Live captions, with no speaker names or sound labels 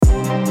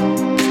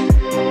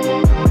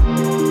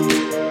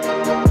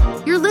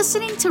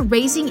listening to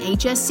Raising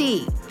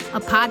HSE, a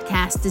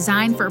podcast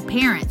designed for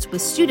parents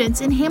with students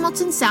in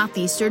Hamilton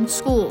Southeastern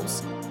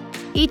schools.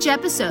 Each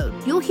episode,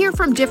 you'll hear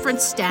from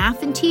different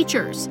staff and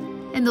teachers,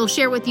 and they'll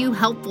share with you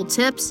helpful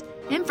tips,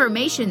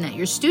 information that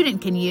your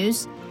student can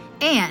use,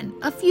 and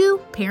a few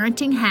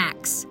parenting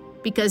hacks.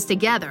 Because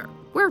together,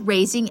 we're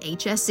raising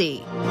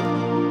HSE.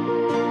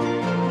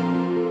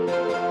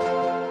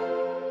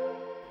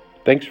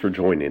 Thanks for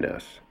joining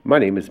us. My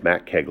name is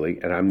Matt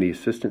Kegley, and I'm the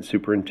Assistant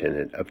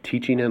Superintendent of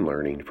Teaching and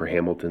Learning for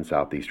Hamilton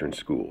Southeastern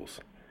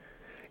Schools.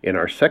 In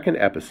our second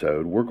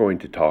episode, we're going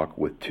to talk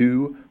with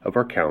two of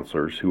our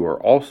counselors who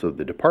are also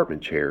the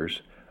department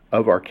chairs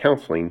of our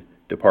counseling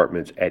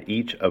departments at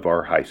each of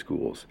our high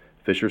schools,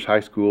 Fishers High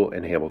School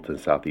and Hamilton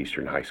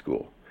Southeastern High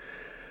School.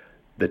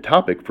 The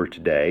topic for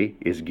today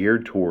is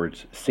geared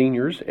towards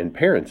seniors and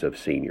parents of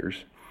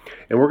seniors,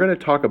 and we're going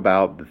to talk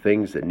about the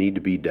things that need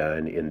to be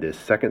done in this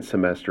second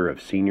semester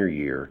of senior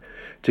year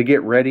to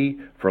get ready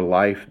for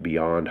life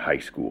beyond high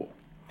school.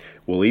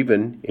 We'll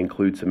even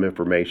include some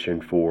information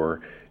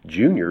for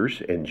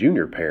juniors and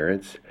junior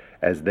parents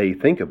as they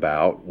think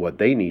about what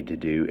they need to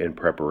do in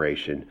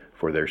preparation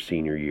for their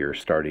senior year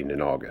starting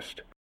in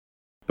August.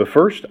 But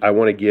first, I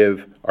want to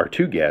give our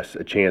two guests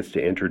a chance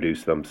to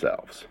introduce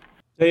themselves.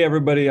 Hey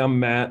everybody, I'm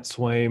Matt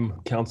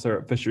Swaim, counselor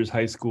at Fishers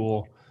High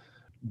School.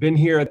 Been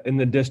here in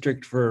the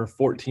district for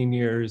 14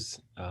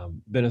 years,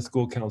 been a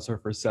school counselor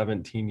for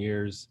 17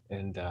 years,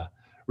 and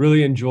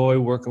really enjoy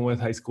working with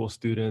high school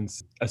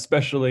students,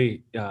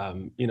 especially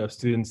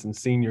students and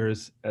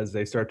seniors as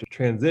they start to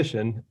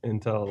transition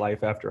into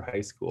life after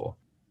high school.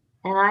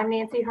 And I'm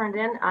Nancy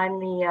Herndon. I'm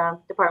the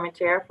department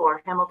chair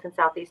for Hamilton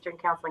Southeastern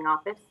Counseling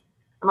Office.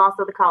 I'm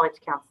also the college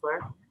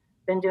counselor.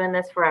 Been doing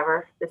this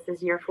forever. This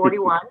is year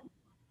 41.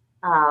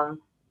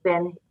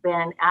 Been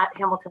at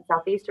Hamilton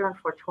Southeastern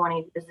for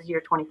this is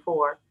year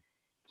 24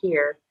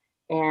 here.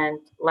 And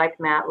like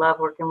Matt,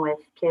 love working with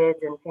kids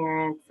and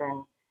parents,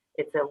 and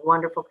it's a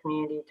wonderful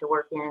community to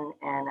work in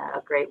and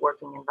a great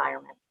working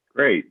environment.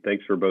 Great.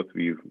 Thanks for both of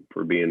you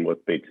for being with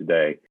me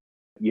today.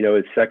 You know,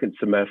 it's second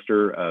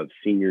semester of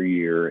senior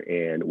year,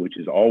 and which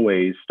is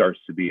always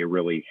starts to be a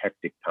really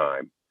hectic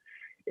time.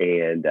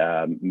 And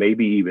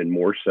maybe even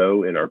more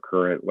so in our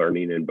current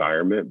learning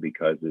environment,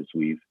 because as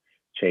we've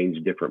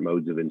changed different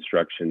modes of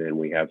instruction and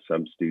we have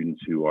some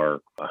students who are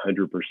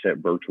 100%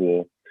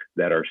 virtual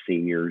that are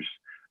seniors,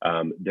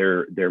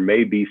 there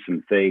may be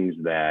some things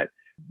that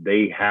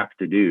they have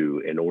to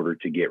do in order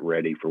to get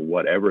ready for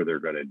whatever they're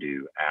going to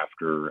do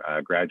after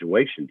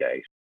graduation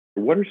day.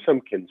 What are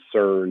some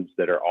concerns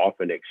that are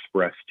often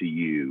expressed to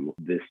you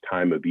this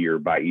time of year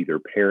by either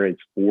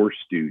parents or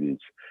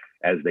students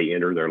as they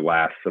enter their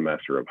last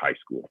semester of high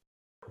school?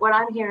 What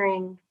I'm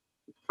hearing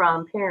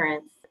from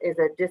parents is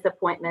a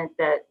disappointment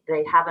that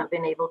they haven't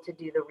been able to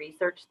do the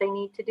research they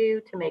need to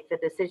do to make the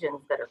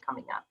decisions that are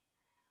coming up.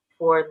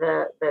 For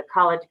the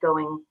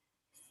college-going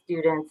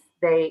students,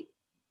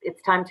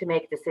 it's time to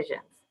make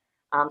decisions.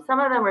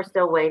 Some of them are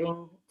still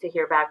waiting to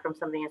hear back from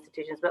some of the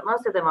institutions, but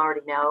most of them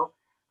already know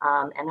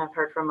and have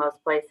heard from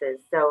most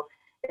places. So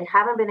they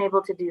haven't been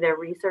able to do their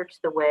research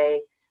the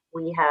way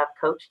we have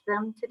coached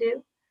them to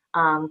do,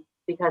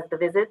 because the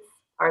visits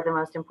are the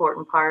most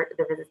important part,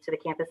 the visits to the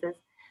campuses.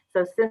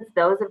 So since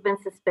those have been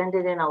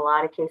suspended in a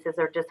lot of cases,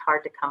 are just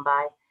hard to come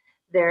by,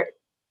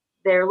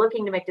 they're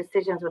looking to make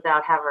decisions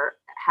without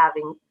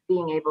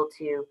being able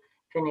to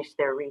finish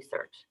their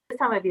research. This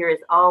time of year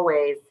is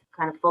always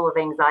kind of full of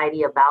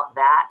anxiety about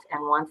that.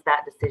 And once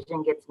that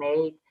decision gets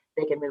made,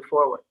 they can move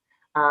forward.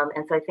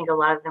 And so I think a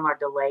lot of them are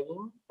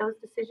delaying those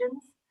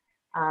decisions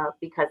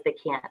because they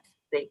can't.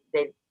 They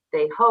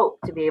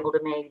hope to be able to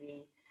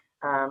maybe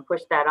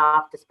push that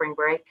off to spring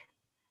break,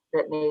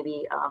 that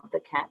maybe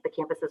the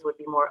campuses would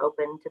be more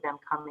open to them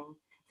coming,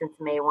 since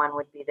May 1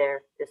 would be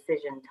their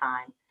decision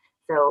time.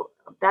 So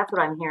that's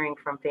what I'm hearing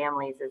from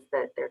families, is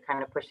that they're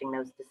kind of pushing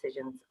those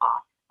decisions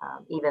off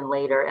even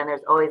later. And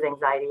there's always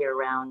anxiety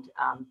around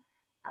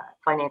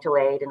financial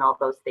aid and all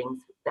those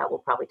things that we'll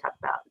probably talk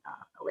about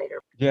later.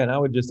 Yeah, and I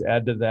would just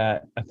add to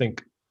that, I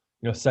think,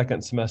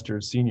 second semester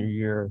senior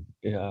year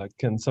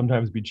can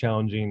sometimes be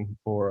challenging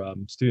for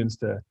students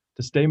to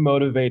stay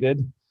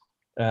motivated.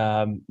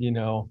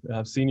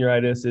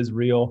 Senioritis is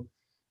real.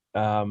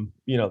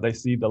 They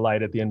see the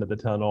light at the end of the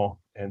tunnel.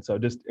 And so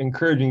just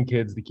encouraging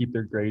kids to keep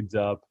their grades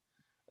up,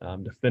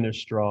 to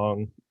finish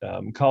strong.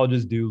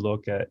 Colleges do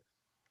look at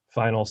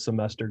final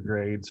semester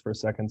grades for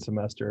second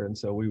semester. And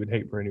so we would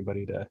hate for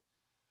anybody to,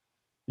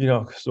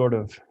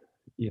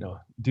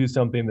 do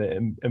something that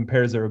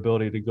impairs their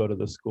ability to go to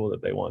the school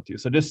that they want to.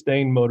 So just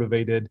staying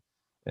motivated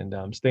and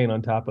staying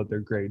on top of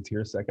their grades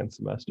here second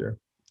semester,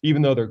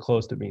 even though they're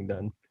close to being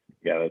done.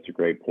 Yeah, that's a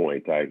great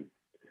point. I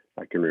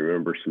can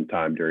remember some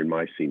time during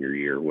my senior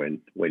year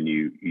when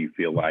you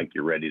feel like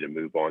you're ready to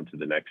move on to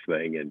the next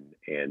thing,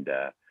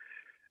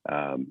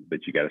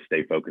 but you got to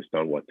stay focused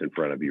on what's in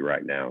front of you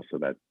right now. So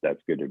that's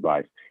good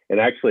advice. And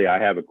actually, I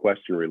have a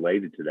question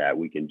related to that.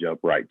 We can jump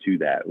right to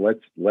that.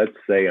 Let's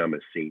say I'm a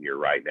senior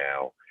right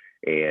now,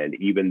 and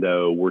even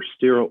though we're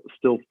still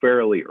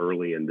fairly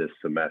early in this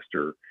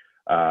semester,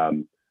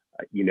 Um,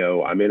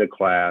 I'm in a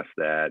class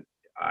that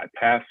I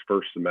passed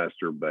first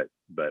semester, but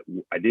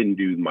I didn't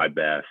do my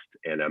best,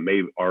 and I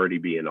may already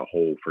be in a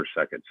hole for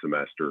second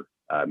semester,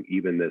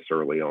 even this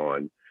early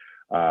on.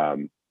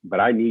 But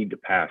I need to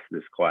pass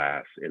this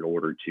class in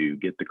order to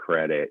get the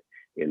credit,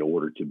 in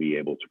order to be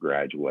able to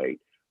graduate.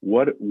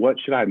 What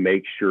should I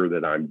make sure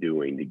that I'm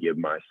doing to give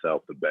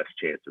myself the best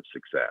chance of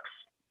success?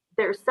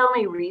 There's so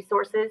many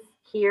resources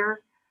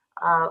here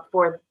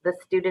for the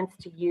students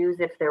to use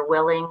if they're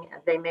willing.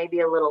 They may be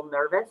a little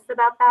nervous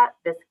about that.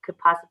 This could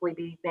possibly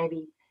be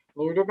maybe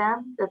new to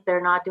them, that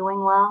they're not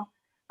doing well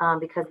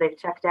because they've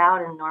checked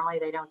out, and normally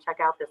they don't check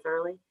out this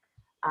early.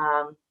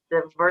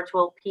 The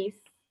virtual piece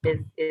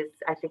is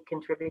I think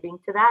contributing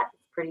to that.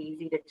 It's pretty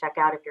easy to check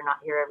out if you're not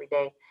here every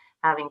day,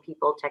 having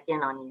people check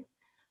in on you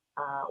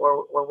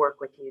or work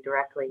with you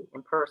directly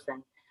in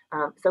person.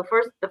 So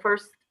the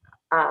first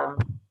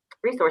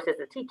resource is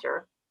the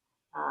teacher.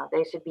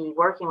 They should be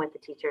working with the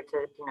teacher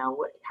to,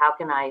 how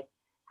can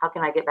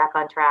I get back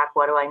on track?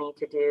 What do I need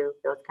to do?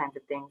 Those kinds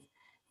of things.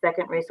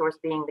 Second resource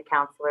being the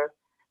counselor.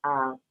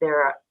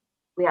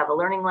 We have a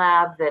learning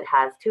lab that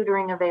has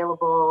tutoring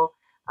available.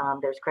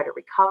 There's credit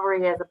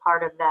recovery as a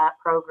part of that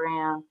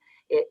program.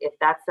 If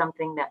that's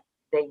something that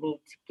they need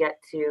to get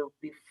to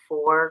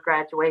before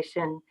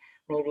graduation,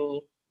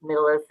 maybe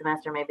middle of the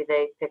semester, maybe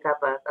they pick up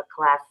a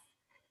class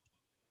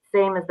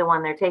same as the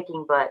one they're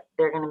taking, but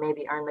they're going to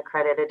maybe earn the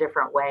credit a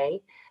different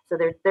way. So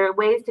there are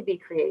ways to be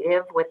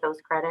creative with those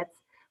credits,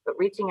 but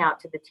reaching out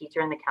to the teacher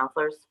and the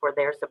counselors for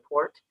their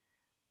support,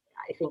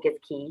 I think is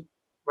key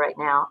right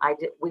now.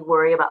 We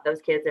worry about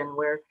those kids, and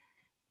we're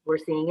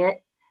seeing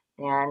it,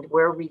 and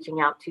we're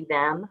reaching out to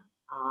them.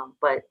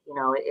 But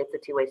it's a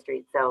two-way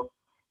street. So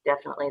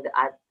definitely,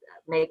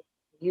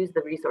 use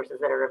the resources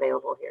that are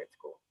available here at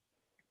school.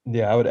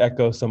 Yeah, I would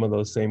echo some of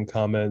those same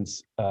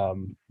comments.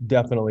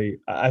 Definitely.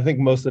 I think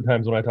most of the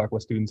times when I talk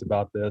with students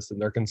about this and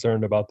they're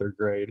concerned about their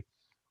grade,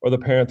 or the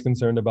parents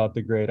concerned about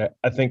the grade,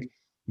 I think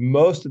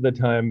most of the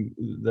time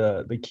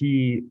the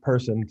key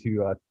person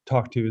to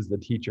talk to is the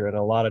teacher, and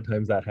a lot of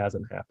times that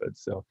hasn't happened.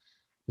 So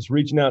just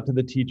reaching out to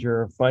the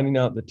teacher, finding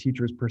out the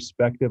teacher's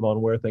perspective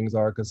on where things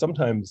are, because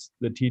sometimes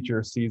the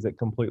teacher sees it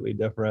completely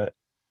different,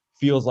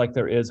 feels like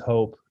there is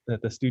hope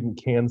that the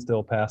student can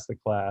still pass the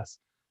class.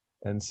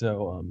 And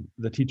so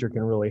the teacher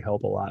can really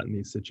help a lot in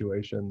these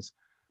situations.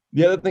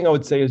 The other thing I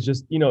would say is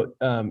just,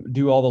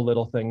 do all the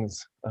little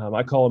things.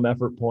 I call them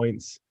effort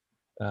points.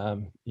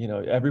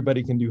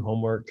 Everybody can do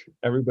homework.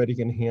 Everybody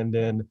can hand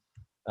in,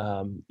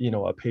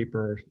 a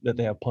paper that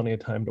they have plenty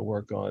of time to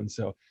work on.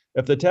 So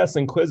if the tests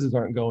and quizzes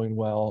aren't going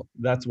well,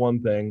 that's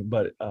one thing.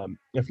 But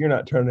if you're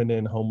not turning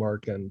in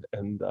homework and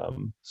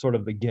sort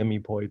of the gimme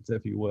points,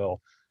 if you will,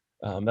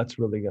 that's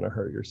really going to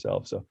hurt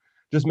yourself. So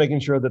just making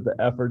sure that the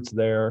effort's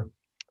there.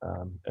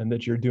 And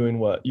that you're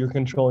doing you're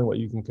controlling what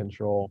you can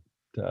control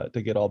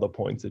to get all the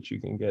points that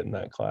you can get in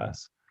that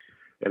class.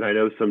 And I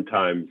know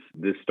sometimes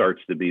this starts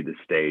to be the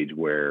stage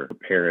where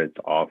parents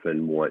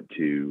often want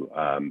to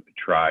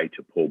try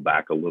to pull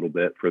back a little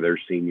bit for their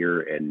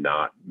senior and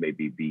not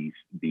maybe be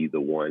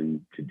the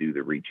one to do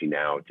the reaching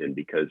out. And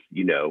because,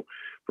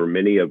 for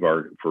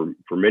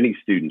many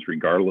students,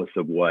 regardless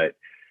of what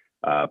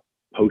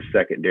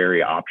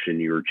post-secondary option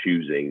you're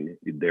choosing,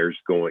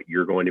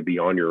 you're going to be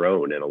on your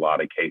own in a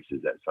lot of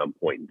cases at some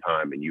point in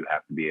time, and you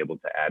have to be able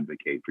to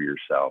advocate for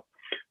yourself.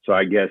 So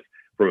I guess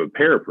from a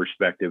parent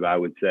perspective, I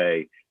would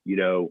say,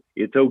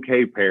 it's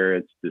okay,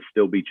 parents, to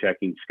still be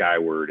checking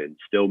skyward and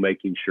still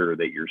making sure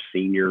that your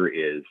senior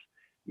is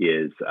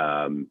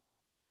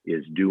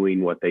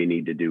doing what they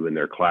need to do in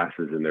their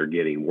classes and they're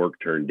getting work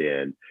turned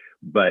in.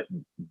 But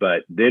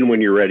then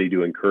when you're ready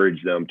to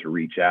encourage them to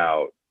reach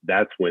out,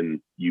 that's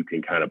when you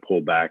can kind of pull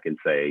back and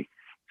say,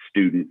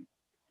 student,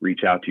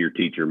 reach out to your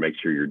teacher, make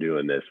sure you're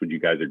doing this. Would you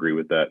guys agree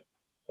with that?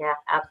 Yeah,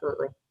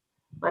 absolutely.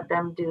 Let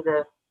them do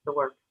the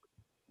work.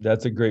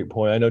 That's a great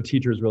point. I know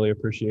teachers really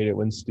appreciate it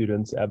when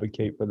students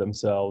advocate for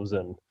themselves,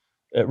 and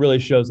it really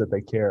shows that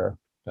they care.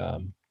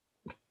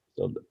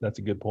 So that's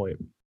a good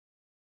point.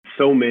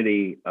 So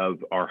many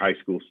of our high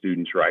school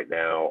students right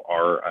now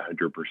are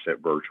 100%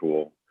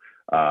 virtual,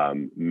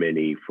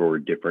 many for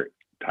different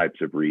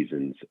types of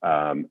reasons.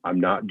 I'm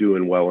not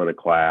doing well in a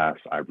class.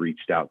 I've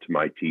reached out to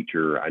my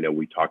teacher. I know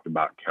we talked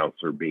about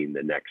counselor being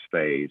the next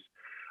phase.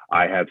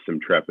 I have some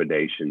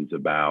trepidations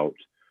about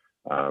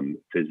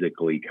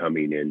physically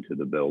coming into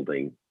the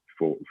building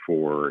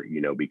for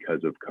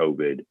because of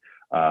COVID.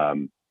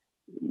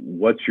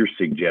 What's your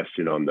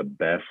suggestion on the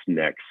best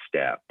next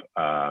step?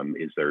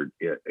 Is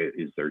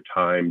there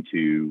time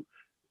to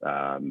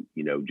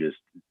just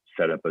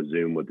set up a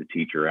Zoom with the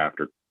teacher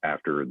after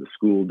the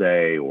school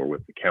day, or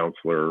with the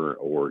counselor,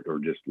 or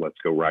just let's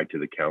go right to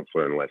the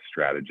counselor and let's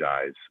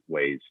strategize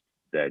ways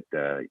that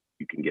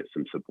you can get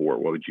some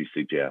support? What would you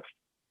suggest?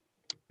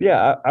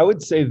 Yeah, I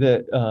would say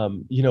that,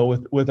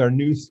 with our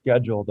new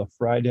schedule, the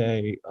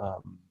Friday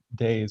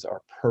days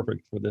are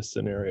perfect for this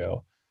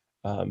scenario.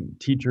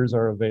 Teachers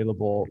are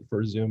available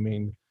for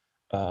Zooming.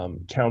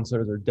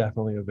 Counselors are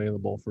definitely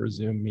available for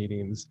Zoom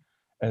meetings.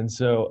 And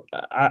so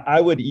I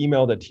would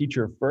email the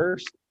teacher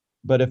first,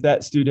 but if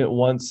that student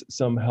wants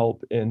some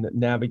help in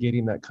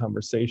navigating that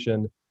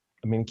conversation,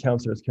 I mean,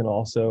 counselors can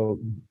also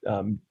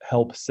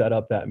help set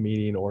up that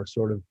meeting or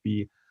sort of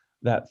be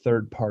that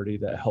third party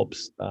that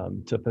helps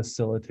to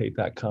facilitate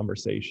that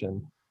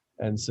conversation.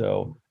 And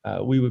so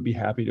we would be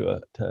happy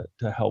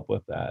to help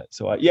with that.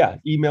 So yeah,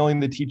 emailing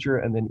the teacher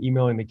and then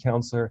emailing the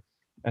counselor,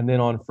 and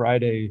then on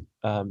Friday,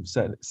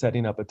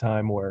 setting up a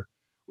time where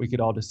we could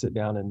all just sit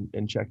down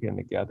and check in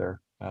together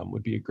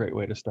would be a great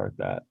way to start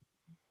that.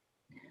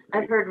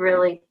 I've heard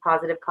really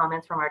positive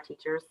comments from our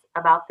teachers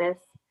about this,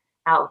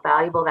 how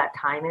valuable that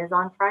time is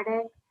on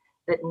Friday,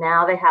 that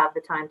now they have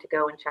the time to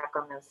go and check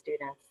on those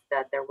students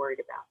that they're worried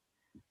about.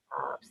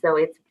 So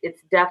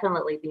it's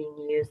definitely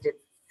being used.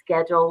 It's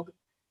scheduled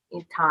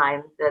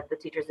time that the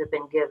teachers have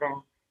been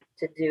given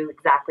to do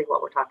exactly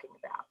what we're talking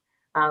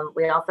about.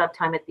 We also have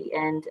time at the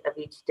end of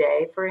each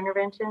day for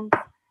interventions.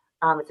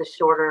 It's a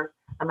shorter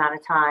amount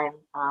of time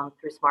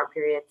through SMART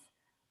periods.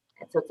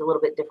 And so it's a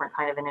little bit different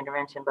kind of an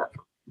intervention, but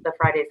the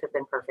Fridays have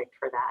been perfect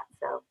for that.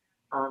 So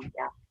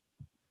yeah,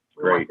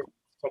 we want to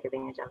take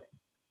advantage of it.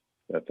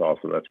 That's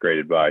awesome. That's great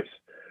advice.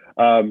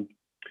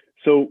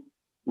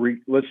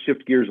 Let's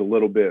shift gears a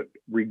little bit.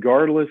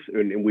 Regardless,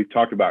 and we've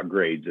talked about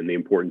grades and the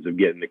importance of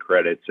getting the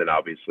credits and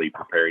obviously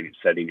preparing and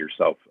setting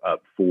yourself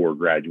up for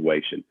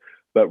graduation.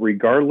 But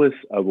regardless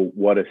of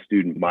what a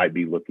student might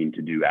be looking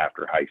to do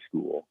after high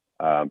school,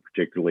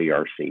 particularly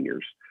our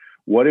seniors,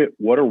 what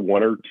are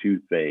one or two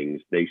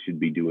things they should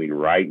be doing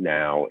right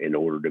now in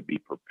order to be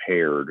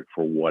prepared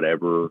for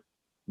whatever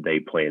they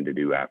plan to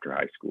do after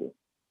high school?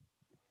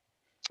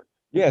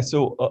 Yeah,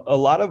 so a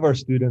lot of our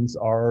students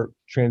are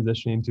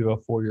transitioning to a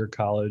four-year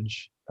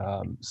college.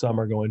 Some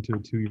are going to a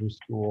two-year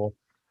school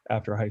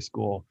after high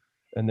school,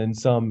 and then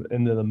some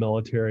into the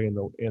military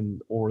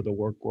or the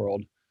work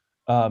world.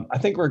 I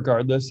think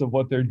regardless of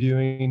what they're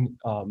doing,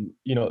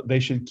 they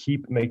should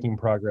keep making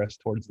progress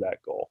towards that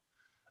goal.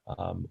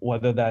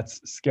 Whether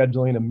that's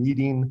scheduling a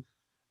meeting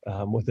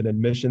with an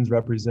admissions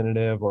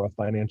representative or a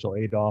financial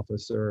aid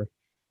officer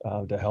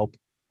to help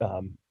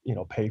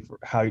pay for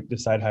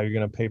decide how you're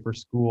going to pay for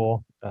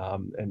school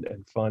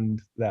and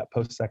fund that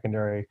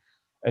post-secondary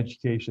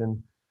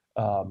education.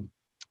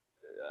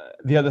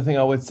 The other thing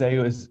I would say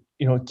is,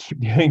 keep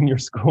doing your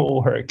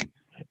schoolwork.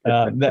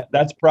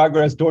 That's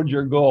progress towards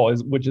your goal,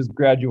 which is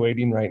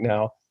graduating right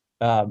now.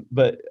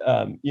 But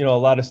a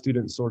lot of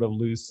students sort of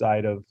lose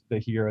sight of the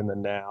here and the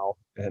now,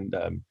 and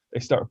they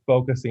start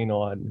focusing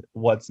on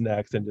what's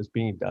next and just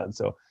being done.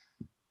 So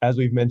as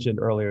we've mentioned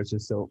earlier, it's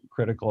just so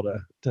critical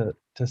to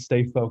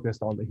stay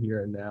focused on the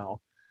here and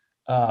now.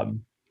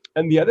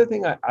 And the other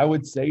thing I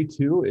would say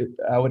too,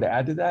 I would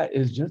add to that,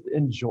 is just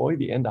enjoy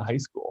the end of high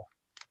school.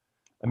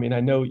 I mean,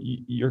 I know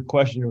your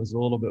question was a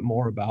little bit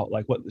more about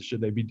like what should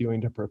they be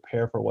doing to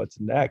prepare for what's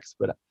next,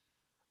 but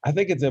I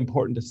think it's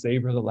important to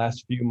savor the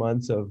last few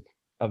months of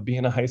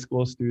being a high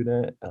school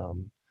student,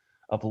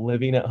 of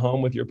living at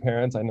home with your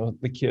parents. I know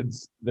the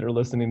kids that are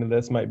listening to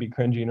this might be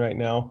cringing right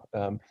now,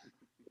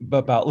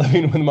 about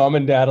living with mom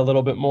and dad a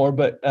little bit more,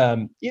 but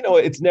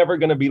it's never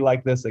going to be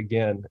like this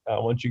again.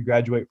 Once you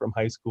graduate from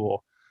high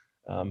school,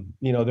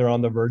 they're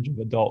on the verge of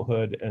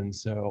adulthood. And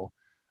so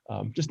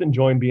just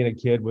enjoying being a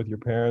kid with your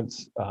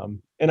parents.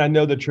 And I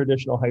know the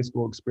traditional high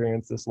school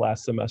experience this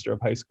last semester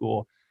of high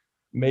school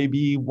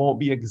maybe won't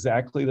be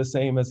exactly the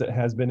same as it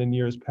has been in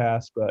years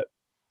past, but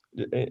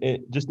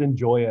just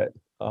enjoy it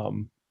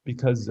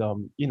because,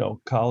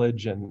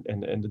 college and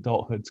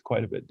adulthood's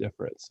quite a bit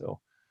different. So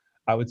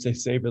I would say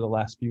savor the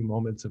last few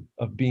moments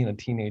of being a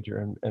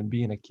teenager and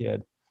being a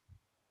kid.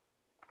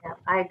 Yeah,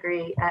 I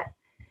agree.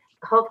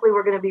 Hopefully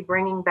we're going to be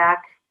bringing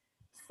back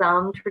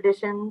some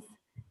traditions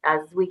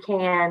as we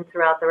can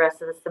throughout the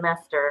rest of the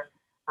semester.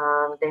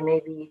 They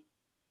may be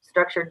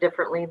structured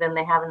differently than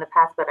they have in the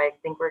past, but I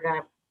think we're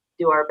going to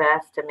do our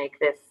best to make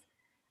this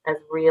as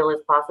real as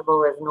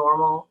possible, as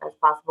normal as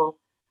possible,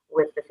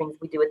 with the things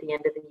we do at the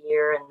end of the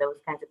year and those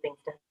kinds of things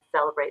to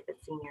celebrate the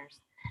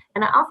seniors.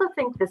 And I also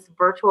think this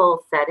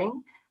virtual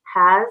setting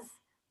has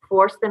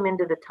forced them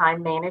into the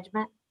time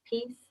management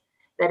piece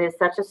that is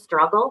such a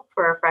struggle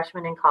for a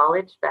freshman in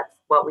college. That's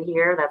what we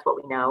hear. That's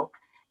what we know,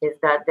 is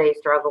that they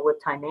struggle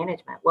with time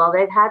management. Well,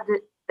 they've had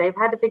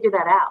to figure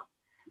that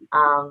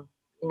out,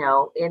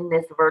 in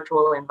this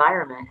virtual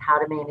environment, how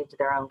to manage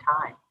their own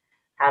time,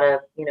 how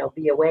to,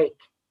 be awake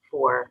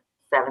for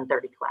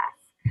 7:30 class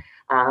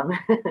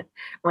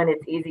when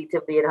it's easy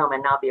to be at home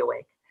and not be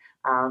awake.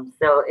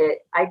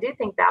 I do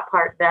think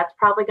that's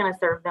probably going to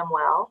serve them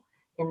well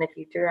in the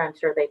future. I'm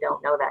sure they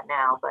don't know that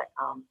now, but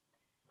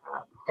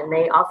and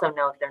they also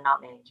know if they're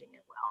not managing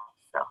it well.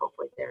 So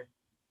hopefully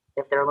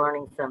if they're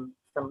learning some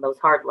of those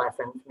hard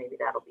lessons, maybe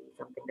that'll be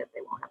something that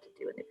they won't have to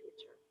do in the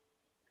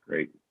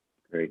future.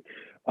 Great.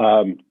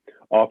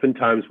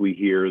 Oftentimes we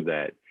hear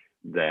that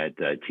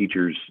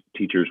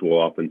teachers will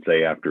often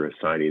say after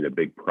assigning a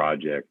big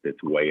project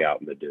that's way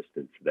out in the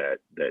distance that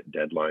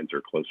deadlines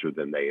are closer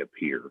than they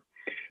appear.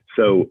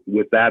 So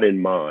with that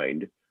in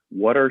mind,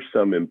 what are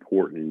some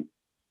important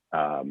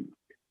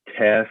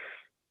tests,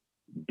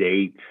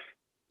 dates,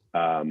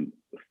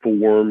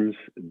 forms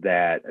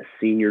that a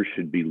senior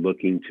should be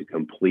looking to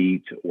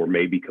complete, or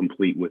maybe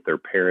complete with their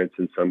parents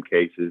in some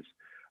cases,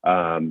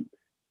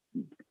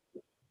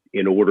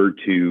 in order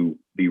to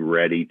be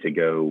ready to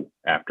go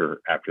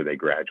after they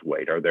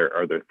graduate? Are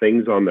there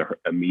things on the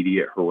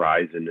immediate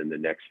horizon in the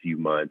next few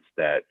months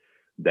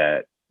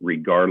that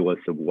regardless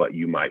of what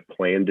you might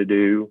plan to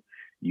do,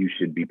 you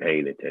should be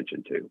paying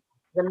attention to?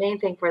 The main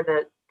thing for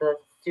the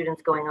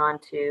students going on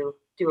to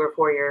 2 or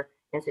 4 year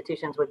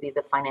institutions would be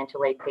the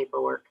financial aid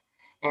paperwork.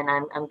 And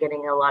I'm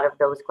getting a lot of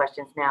those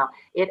questions now.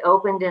 It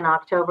opened in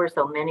October,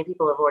 so many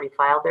people have already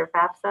filed their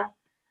FAFSA,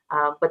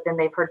 but then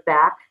they've heard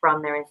back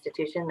from their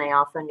institution. They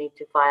also need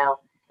to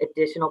file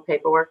additional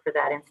paperwork for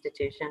that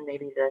institution,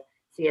 maybe the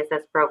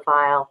CSS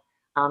profile,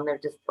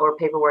 or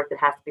paperwork that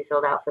has to be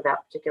filled out for that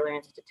particular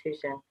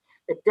institution.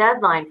 The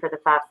deadline for the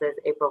FAFSA is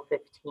April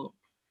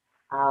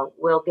 15th.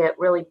 We'll get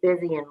really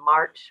busy in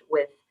March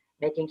with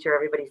making sure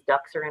everybody's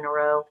ducks are in a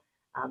row,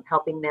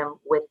 helping them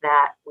with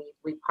that.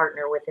 We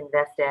partner with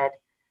InvestEd,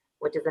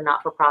 which is a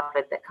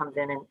not-for-profit that comes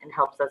in and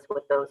helps us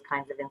with those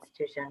kinds of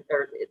institutions,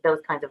 or those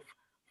kinds of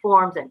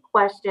forms and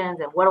questions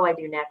and what do I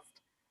do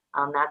next.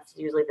 That's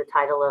usually the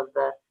title of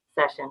the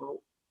session.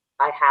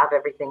 I have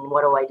everything,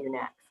 what do I do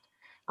next?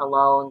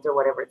 Loans or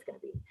whatever it's going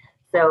to be.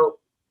 So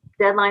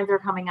deadlines are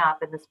coming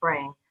up in the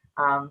spring.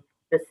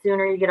 The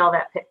sooner you get all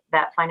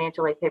that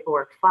financial aid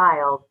paperwork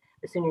filed,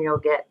 the sooner you'll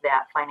get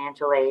that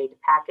financial aid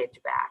package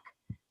back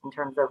in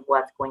terms of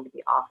what's going to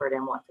be offered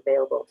and what's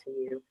available to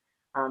you.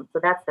 So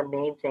that's the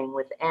main thing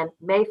and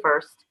May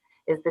 1st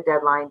is the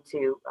deadline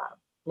to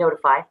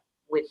notify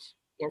which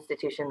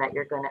institution that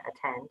you're going to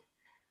attend.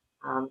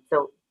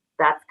 So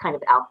that's kind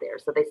of out there.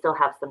 So they still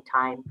have some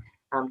time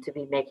to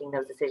be making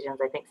those decisions.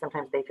 I think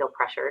sometimes they feel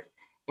pressured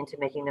into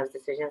making those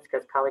decisions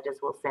because colleges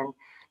will send,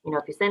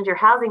 if you send your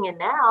housing in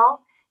now,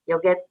 you'll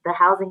get the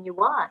housing you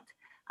want.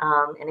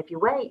 And if you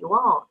wait, you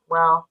won't.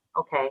 Well,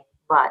 okay,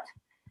 but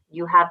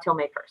you have till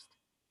May 1st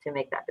to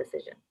make that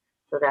decision.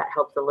 So that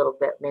helps a little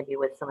bit maybe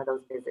with some of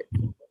those visits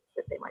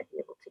that they might be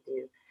able to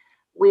do.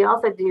 We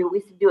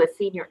used to do a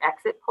senior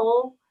exit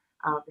poll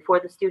before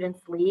the students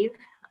leave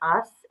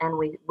us, and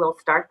we will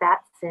start that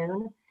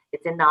soon.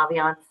 It's in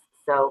Naviance,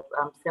 so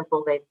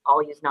simple. They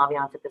all use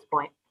Naviance at this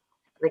point.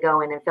 They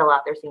go in and fill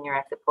out their senior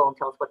exit poll and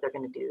tell us what they're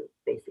going to do,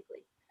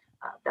 basically.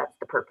 That's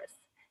the purpose,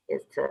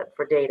 is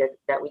for data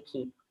that we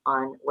keep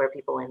on where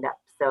people end up.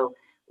 So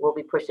we'll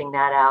be pushing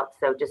that out.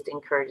 So just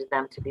encourage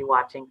them to be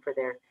watching for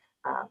their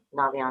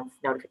Naviance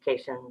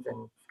notifications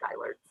and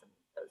Skylerts and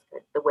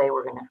those the way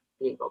we're going to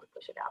be able to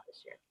push it out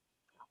this year.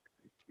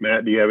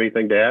 Matt, do you have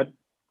anything to add?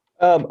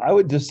 I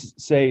would just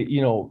say,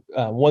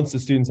 once the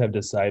students have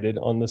decided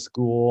on the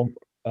school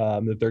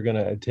that they're going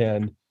to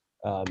attend,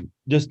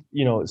 just,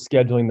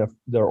 scheduling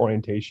their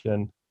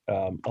orientation.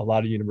 A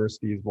lot of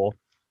universities will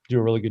do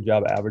a really good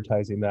job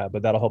advertising that,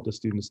 but that'll help the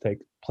students take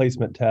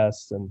placement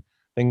tests and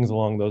things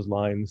along those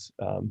lines.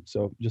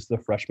 So just the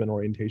freshman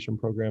orientation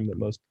program that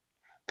most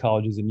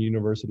colleges and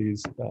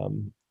universities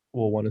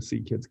will want to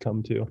see kids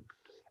come to.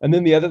 And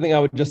then the other thing I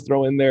would just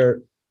throw in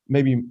there,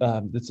 maybe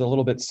that's a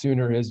little bit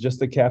sooner, is just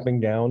the cap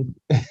and gown.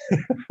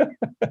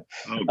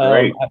 Oh,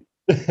 great.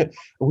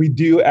 We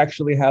do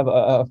actually have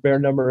a fair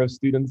number of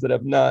students that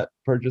have not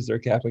purchased their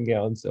cap and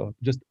gown. So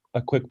just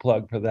a quick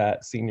plug for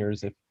that,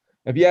 seniors.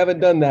 If you haven't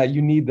done that,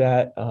 you need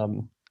that.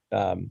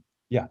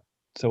 Yeah.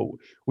 So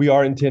we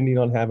are intending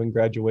on having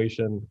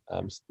graduation,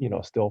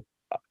 still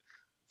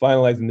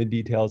finalizing the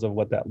details of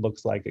what that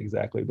looks like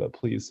exactly, but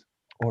please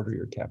order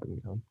your cap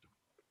and gown.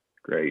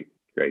 Great.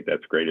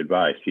 That's great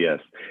advice. Yes.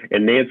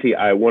 And Nancy,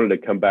 I wanted to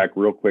come back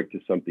real quick to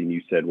something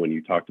you said when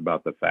you talked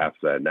about the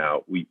FAFSA.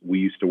 Now, we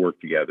used to work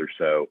together,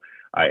 so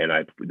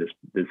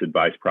this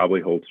advice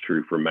probably holds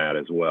true for Matt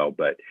as well.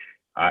 But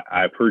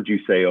I've heard you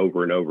say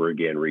over and over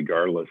again,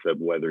 regardless of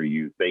whether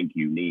you think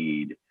you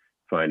need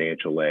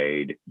financial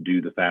aid,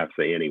 do the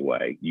FAFSA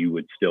anyway. You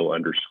would still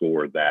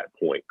underscore that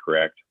point,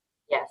 correct?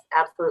 Yes,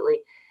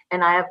 absolutely.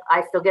 And I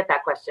still get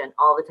that question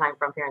all the time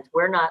from parents.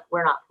 We're not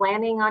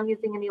planning on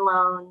using any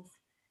loans.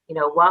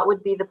 What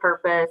would be the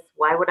purpose?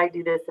 Why would I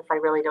do this if I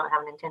really don't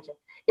have an intention?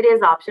 It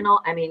is optional.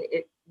 I mean,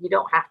 you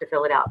don't have to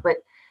fill it out, but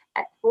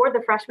for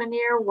the freshman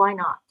year, why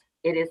not?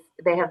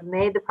 They have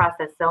made the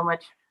process so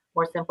much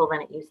more simple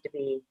than it used to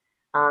be.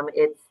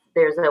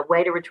 There's a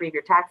way to retrieve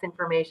your tax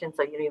information,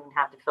 so you don't even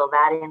have to fill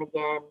that in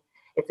again.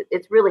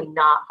 It's really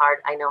not hard.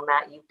 I know,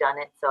 Matt, you've done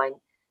it, so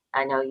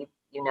I know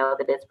you know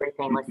that it's pretty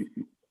painless.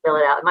 Fill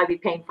it out. It might be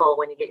painful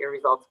when you get your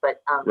results,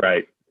 but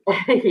right.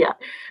 Yeah,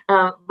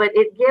 but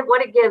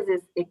what it gives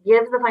is it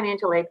gives the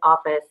financial aid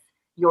office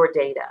your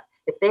data.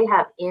 If they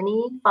have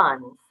any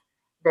funds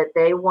that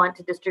they want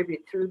to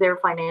distribute through their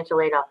financial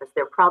aid office,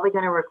 they're probably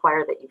going to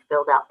require that you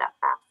filled out that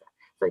FAFSA.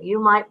 So you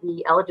might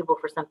be eligible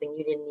for something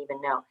you didn't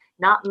even know,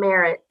 not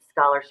merit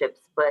scholarships,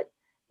 but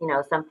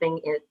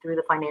something through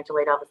the financial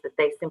aid office that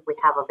they simply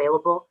have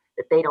available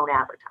that they don't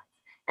advertise.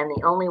 And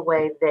the only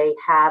way they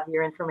have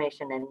your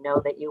information and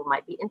know that you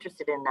might be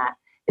interested in that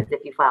is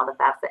if you file the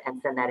FAFSA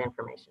and send that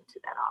information to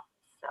that office.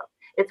 So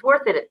it's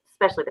worth it,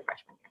 especially the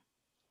freshman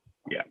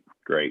year. Yeah,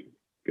 great.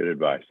 Good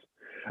advice.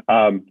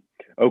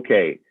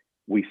 Okay,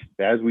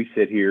 as we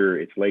sit here,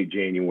 it's late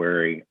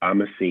January.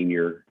 I'm a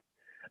senior.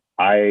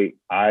 I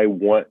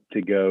want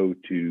to go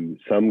to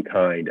some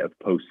kind of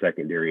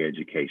post-secondary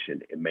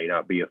education. It may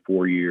not be a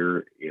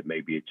 4-year, it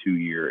may be a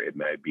 2-year, it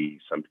may be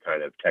some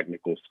kind of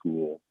technical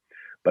school,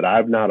 but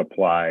I've not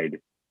applied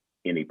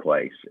any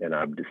place, and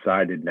I've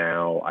decided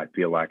now. I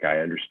feel like I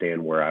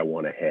understand where I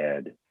want to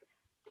head.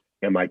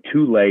 Am I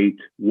too late?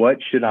 What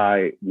should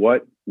I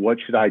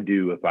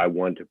do if I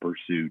want to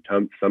pursue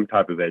some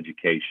type of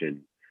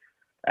education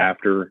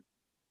after,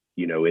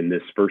 in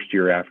this first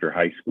year after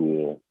high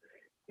school,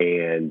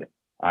 and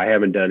I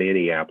haven't done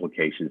any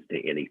applications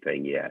to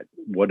anything yet?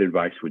 What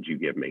advice would you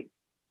give me?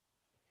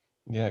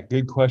 Yeah,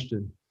 good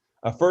question.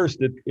 First,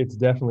 it's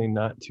definitely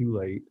not too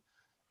late.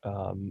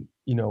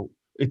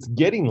 It's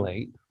getting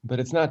late, but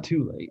it's not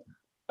too late.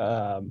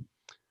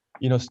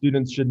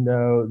 Students should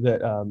know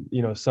that,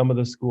 some of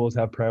the schools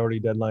have priority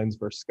deadlines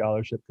for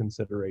scholarship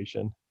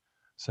consideration.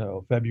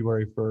 So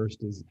February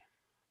 1st is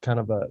kind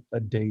of a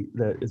date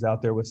that is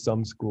out there with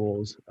some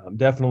schools.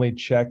 Definitely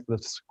check the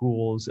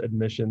school's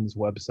admissions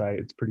website.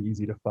 It's pretty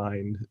easy to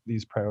find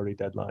these priority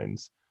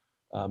deadlines.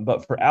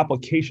 But for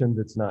applications,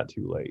 it's not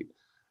too late.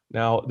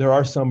 Now, there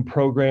are some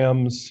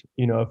programs,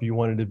 if you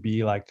wanted to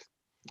be like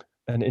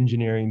an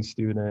engineering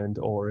student,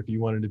 or if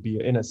you wanted to be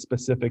in a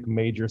specific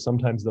major,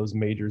 sometimes those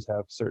majors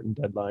have certain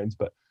deadlines,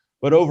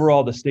 but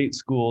overall the state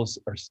schools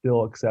are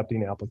still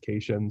accepting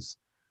applications.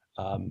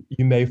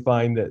 You may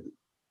find that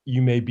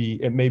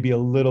it may be a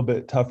little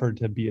bit tougher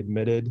to be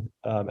admitted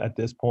at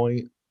this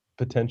point,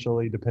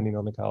 potentially, depending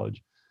on the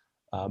college,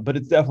 but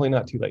it's definitely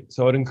not too late.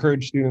 So I'd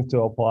encourage students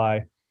to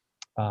apply,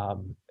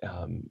 and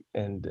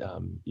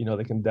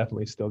they can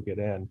definitely still get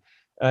in.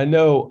 I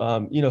know,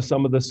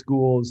 some of the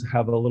schools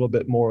have a little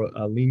bit more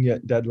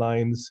lenient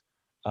deadlines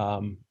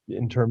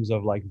in terms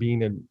of like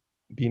being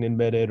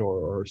admitted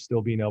or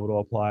still being able to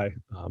apply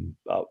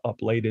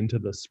up late into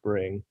the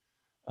spring.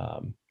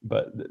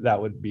 But that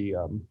would be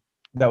all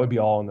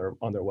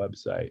on their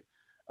website.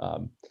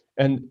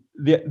 And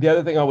the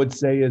other thing I would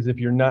say is, if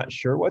you're not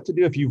sure what to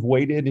do, if you've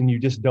waited and you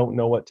just don't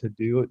know what to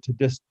do, to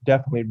just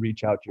definitely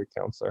reach out to your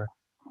counselor.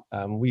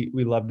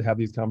 We love to have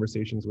these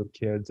conversations with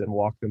kids and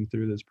walk them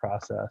through this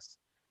process.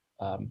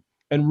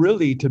 And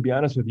really, to be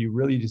honest with you,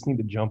 really just need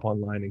to jump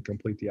online and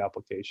complete the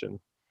application.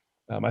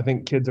 I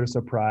think kids are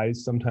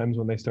surprised sometimes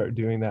when they start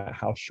doing that,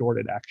 how short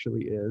it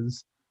actually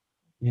is,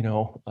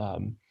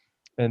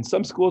 and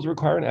some schools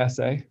require an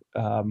essay,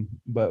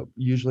 but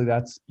usually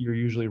you're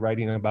usually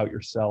writing about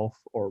yourself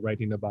or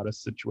writing about a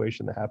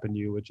situation that happened to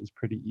you, which is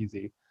pretty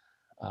easy.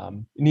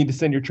 You need to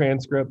send your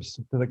transcripts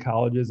to the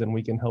colleges and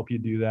we can help you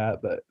do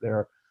that, but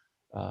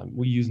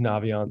we use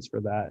Naviance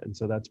for that, and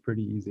so that's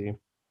pretty easy.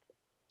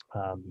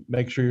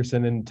 Make sure you're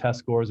sending test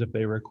scores if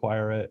they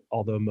require it,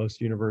 although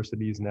most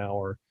universities now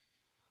are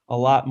a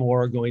lot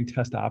more going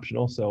test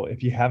optional. So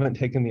if you haven't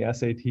taken the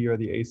SAT or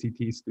the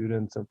ACT,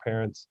 students or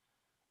parents,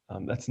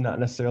 that's not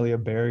necessarily a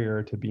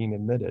barrier to being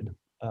admitted.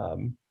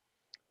 And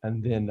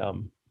then,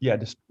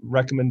 just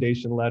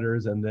recommendation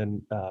letters. And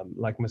then,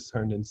 like Ms.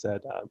 Herndon said,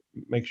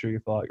 make sure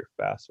you fill out your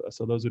FAFSA.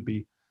 So those would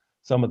be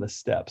some of the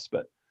steps.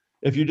 But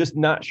if you're just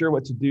not sure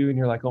what to do and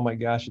you're like, oh my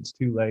gosh, it's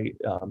too late,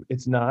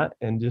 it's not.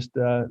 And just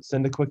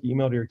send a quick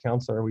email to your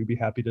counselor. We'd be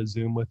happy to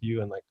Zoom with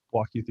you and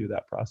walk you through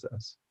that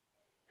process.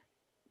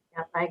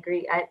 Yeah, I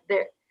agree.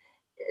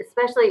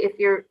 Especially if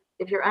you're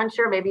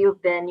unsure, maybe you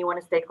want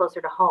to stay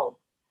closer to home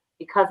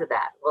because of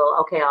that. Well,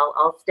 okay,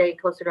 I'll stay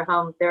closer to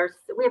home.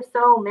 We have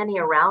so many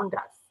around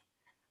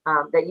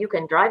us that you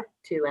can drive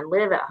to and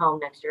live at home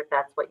next year if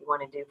that's what you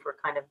want to do for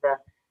kind of the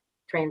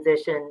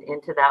transition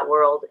into that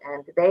world.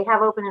 And they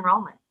have open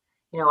enrollment.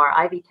 Our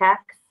Ivy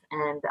Techs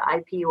and the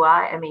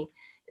IPUI. I mean,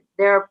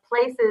 there are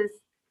places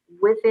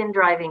within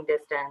driving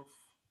distance,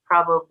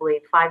 probably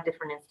 5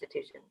 different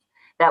institutions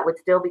that would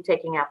still be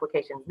taking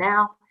applications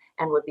now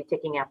and would be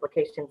taking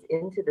applications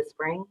into the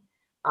spring.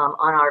 On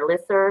our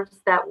listservs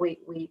that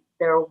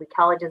there will be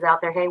colleges out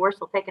there. Hey, we're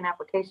still taking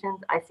applications.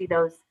 I see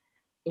those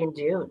in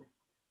June.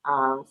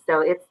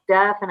 So it's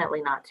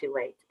definitely not too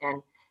late.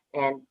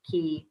 And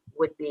key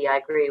would be, I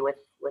agree with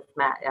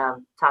Matt,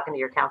 talking to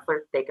your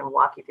counselor. They can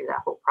walk you through that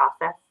whole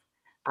process.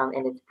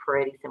 And it's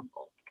pretty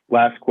simple.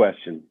 Last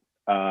question.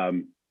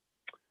 I'm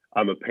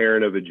a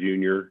parent of a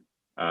junior,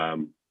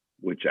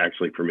 which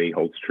actually for me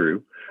holds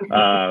true.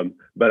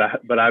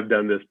 But I've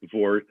done this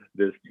before,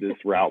 this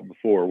route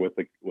before with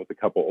a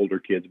couple older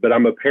kids. But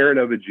I'm a parent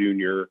of a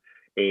junior,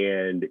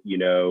 and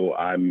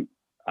I'm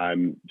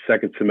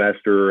second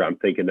semester. I'm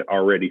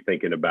already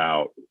thinking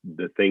about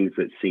the things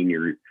that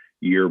senior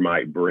year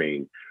might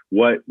bring.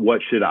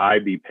 What should I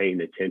be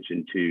paying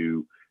attention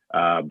to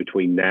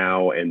between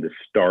now and the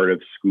start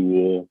of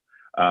school?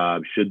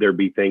 Should there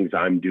be things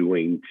I'm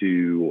doing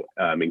to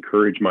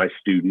encourage my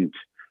student?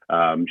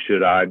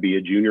 Should I be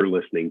a junior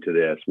listening to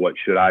this? What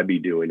should I be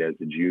doing as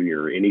a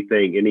junior?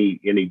 Anything,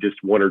 any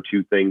just 1 or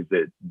 2 things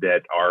that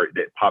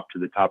pop to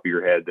the top of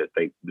your head that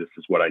think this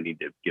is what I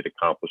need to get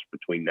accomplished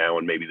between now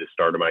and maybe the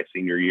start of my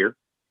senior year?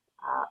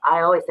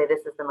 I always say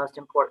this is the most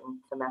important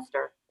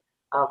semester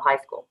of high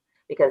school,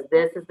 because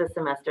this is the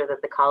semester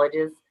that the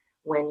colleges,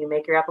 when you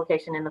make your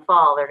application in the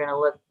fall, they're going to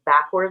look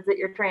backwards at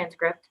your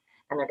transcript,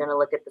 and they're going to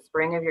look at the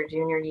spring of your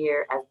junior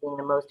year as being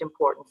the most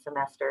important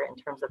semester in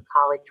terms of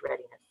college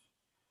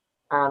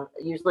readiness.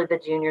 Usually the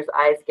juniors'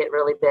 eyes get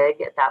really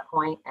big at that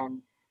point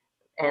and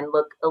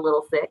look a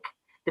little sick,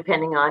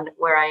 depending on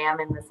where I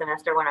am in the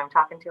semester when I'm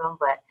talking to them.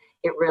 But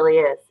it really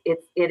is.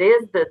 It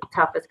is the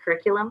toughest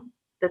curriculum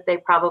that they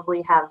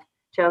probably have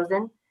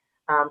chosen.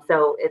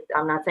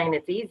 I'm not saying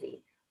it's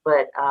easy,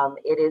 but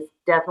it is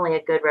definitely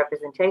a good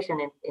representation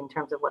in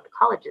terms of what the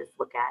colleges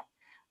look at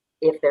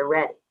if they're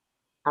ready.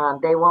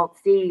 They won't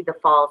see the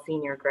fall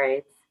senior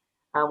grades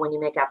when you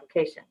make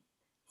application.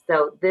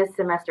 So this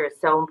semester is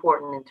so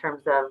important in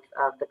terms of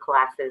the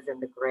classes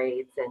and the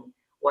grades and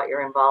what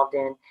you're involved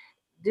in.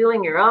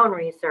 Doing your own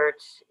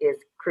research is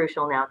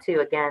crucial now too.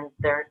 Again,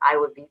 I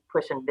would be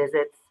pushing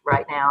visits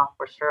right now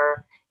for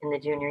sure in the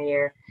junior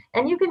year.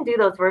 And you can do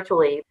those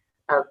virtually,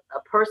 a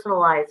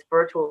personalized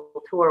virtual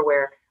tour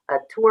where a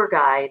tour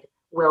guide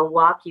will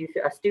walk you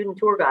through, a student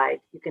tour guide.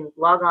 You can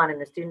log on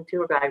and the student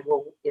tour guide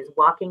is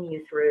walking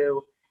you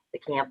through the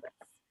campus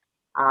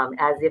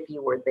as if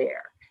you were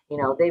there. You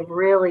know,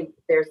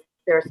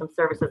 there are some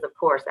services, of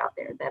course, out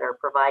there that are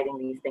providing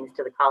these things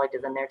to the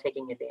colleges, and they're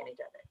taking advantage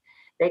of it.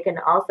 They can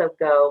also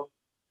go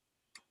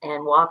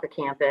and walk a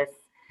campus,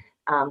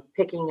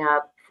 picking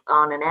up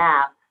on an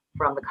app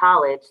from the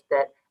college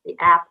that the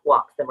app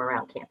walks them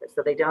around campus.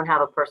 So they don't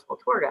have a personal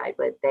tour guide,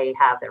 but they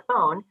have their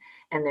phone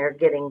and they're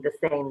getting the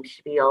same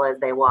spiel as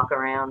they walk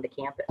around the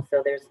campus.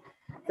 So there's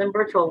some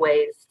virtual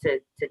ways to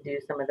do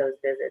some of those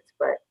visits,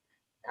 but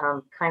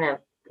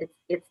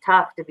it's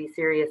tough to be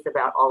serious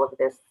about all of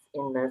this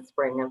in the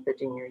spring of the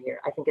junior year.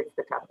 I think it's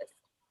the toughest.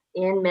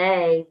 In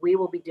May, we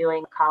will be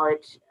doing a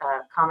college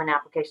common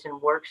application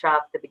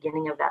workshop. The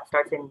beginning of that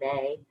starts in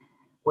May,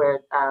 where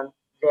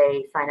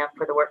they sign up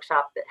for the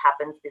workshop that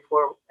happens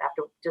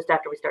just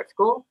after we start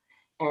school,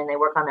 and they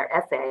work on their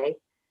essay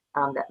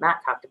that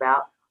Matt talked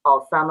about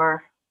all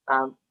summer,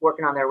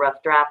 working on their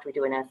rough draft. We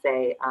do an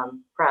essay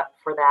prep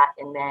for that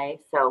in May.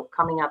 So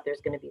coming up,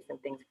 there's going to be some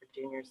things for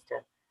juniors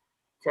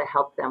to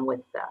help them with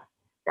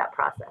that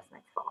process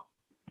next fall.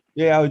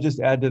 Yeah, I would just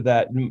add to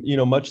that, you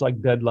know, much like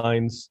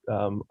deadlines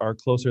are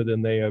closer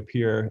than they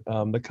appear,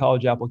 the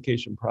college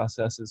application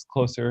process is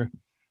closer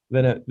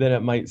than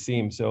it might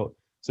seem. So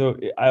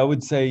I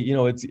would say, you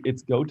know,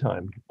 it's go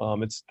time.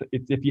 It's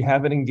if you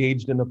haven't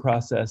engaged in the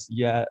process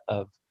yet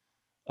of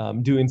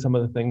doing some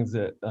of the things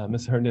that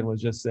Ms. Herndon was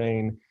just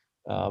saying,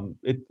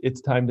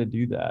 it's time to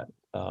do that.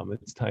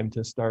 It's time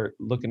to start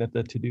looking at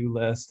the to-do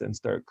list and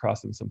start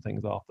crossing some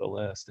things off the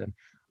list. And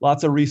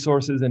lots of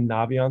resources in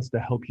Naviance to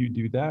help you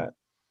do that.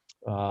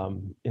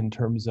 In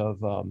terms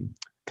of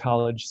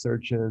college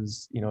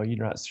searches, you know,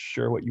 you're not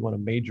sure what you want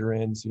to major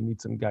in, so you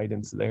need some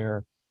guidance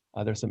there.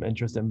 There's some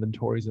interest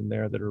inventories in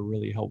there that are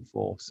really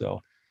helpful.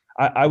 So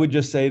I would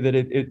just say that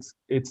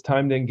it's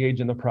time to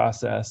engage in the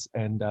process.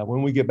 And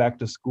when we get back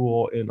to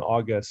school in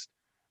August,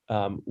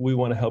 we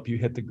want to help you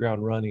hit the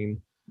ground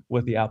running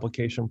with the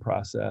application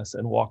process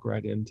and walk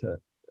right into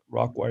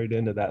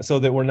that, so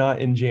that we're not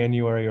in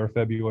January or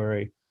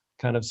February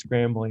kind of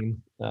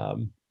scrambling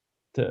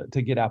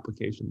to get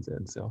applications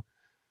in. So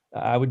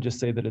I would just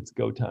say that it's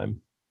go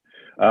time.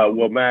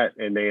 Well, Matt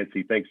and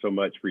Nancy, thanks so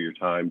much for your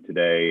time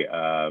today.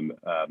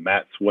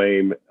 Matt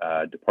Swaim,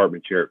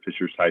 Department Chair at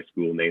Fishers High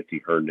School,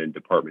 Nancy Herndon,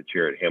 Department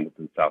Chair at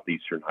Hamilton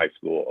Southeastern High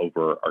School,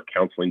 over our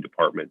counseling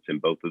departments in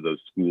both of those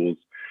schools.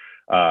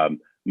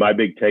 My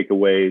big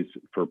takeaways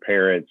for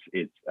parents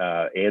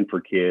and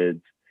for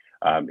kids,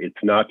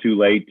 it's not too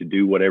late to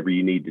do whatever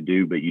you need to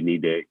do, but you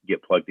need to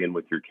get plugged in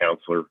with your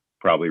counselor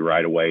probably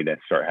right away to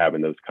start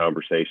having those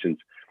conversations.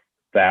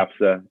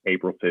 FAFSA,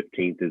 April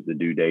 15th is the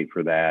due date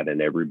for that,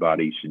 and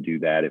everybody should do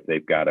that if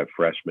they've got a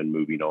freshman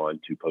moving on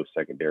to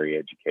post-secondary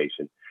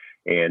education,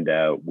 and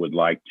would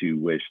like to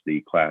wish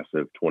the class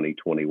of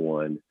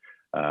 2021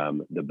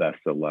 the best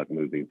of luck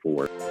moving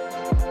forward.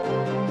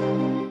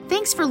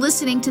 Thanks for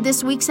listening to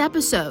this week's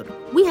episode.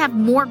 We have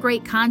more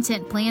great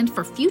content planned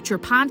for future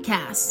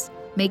podcasts.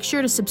 Make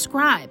sure to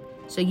subscribe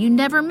so you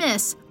never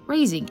miss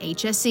Raising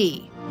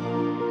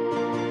HSE.